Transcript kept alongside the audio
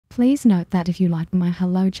Please note that if you like my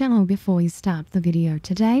hello channel before you start the video,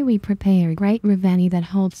 today we prepare a great Revani that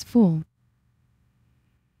holds full.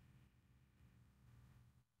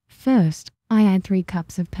 First, I add 3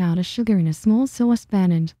 cups of powdered sugar in a small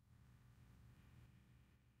saucepan and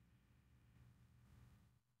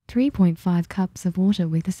 3.5 cups of water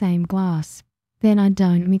with the same glass. Then I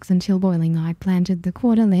don't mix until boiling. I planted the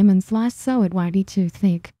quarter lemon slice so it won't be too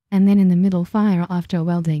thick, and then in the middle fire after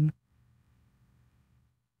welding.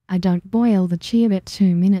 I don't boil the chia bet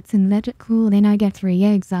 2 minutes and let it cool. Then I get 3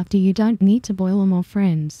 eggs. After you don't need to boil more,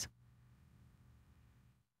 friends.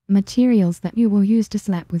 Materials that you will use to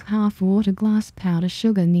slap with half water glass powdered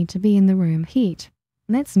sugar need to be in the room heat.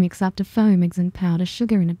 Let's mix up to foam eggs and powdered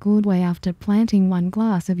sugar in a good way after planting 1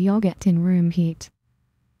 glass of yogurt in room heat.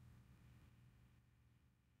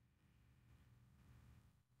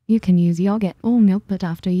 You can use yogurt or milk, but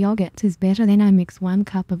after yogurt is better. Then I mix 1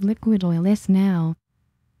 cup of liquid oil now.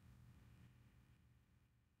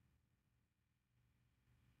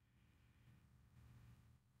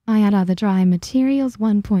 I add other dry materials: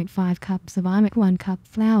 1.5 cups of milk, 1 cup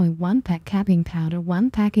flour, 1 pack capping powder.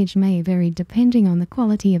 1 package may vary depending on the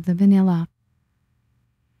quality of the vanilla.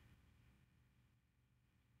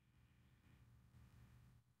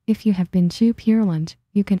 If you have been too purulent,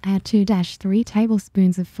 you can add 2-3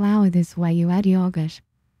 tablespoons of flour. This way you add yogurt.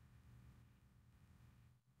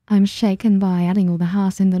 I'm shaken by adding all the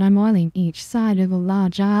halves and then I'm oiling each side of a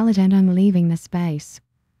large eyelet and I'm leaving the space.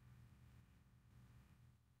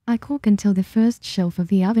 I cook until the first shelf of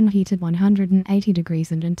the oven heated 180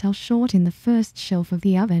 degrees and until short in the first shelf of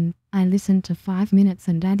the oven. I listen to 5 minutes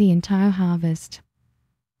and add the entire harvest.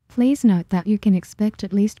 Please note that you can expect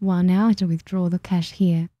at least 1 hour to withdraw the cash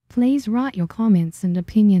here. Please write your comments and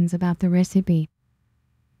opinions about the recipe.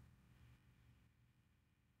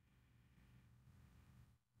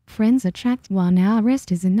 Friends, attract 1 hour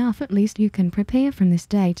rest is enough. At least you can prepare from this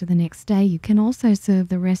day to the next day. You can also serve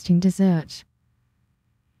the resting dessert.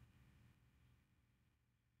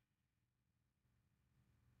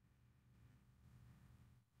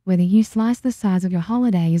 Whether you slice the size of your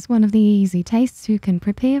holiday is one of the easy tastes you can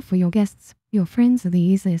prepare for your guests, your friends, or the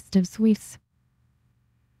easiest of sweets.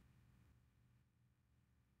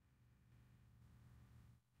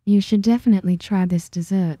 You should definitely try this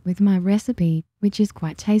dessert with my recipe, which is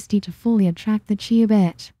quite tasty to fully attract the chia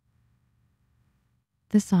bet.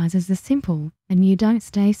 The sizes are simple, and you don't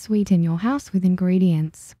stay sweet in your house with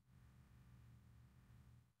ingredients.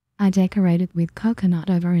 I decorated with coconut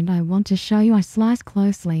over and I want to show you. I slice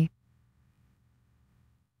closely.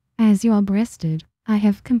 As you are breasted, I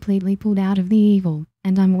have completely pulled out of the evil,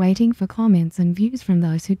 and I'm waiting for comments and views from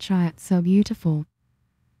those who try it. So beautiful.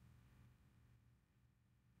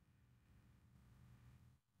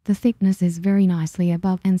 The thickness is very nicely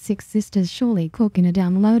above, and 6 sisters surely cook in a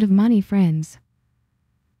download of money, friends.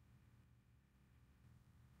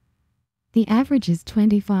 The average is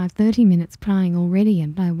 25-30 minutes frying already,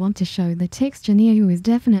 and I want to show the texture near you is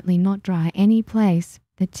definitely not dry any place.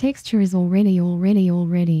 The texture is already.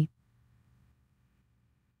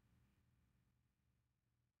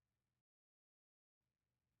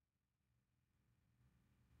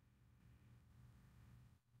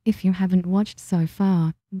 If you haven't watched so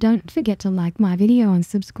far, don't forget to like my video and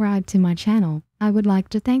subscribe to my channel. I would like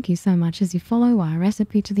to thank you so much as you follow our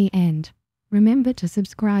recipe to the end. Remember to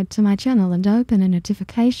subscribe to my channel and open a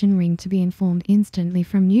notification ring to be informed instantly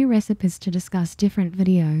from new recipes to discuss different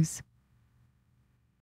videos.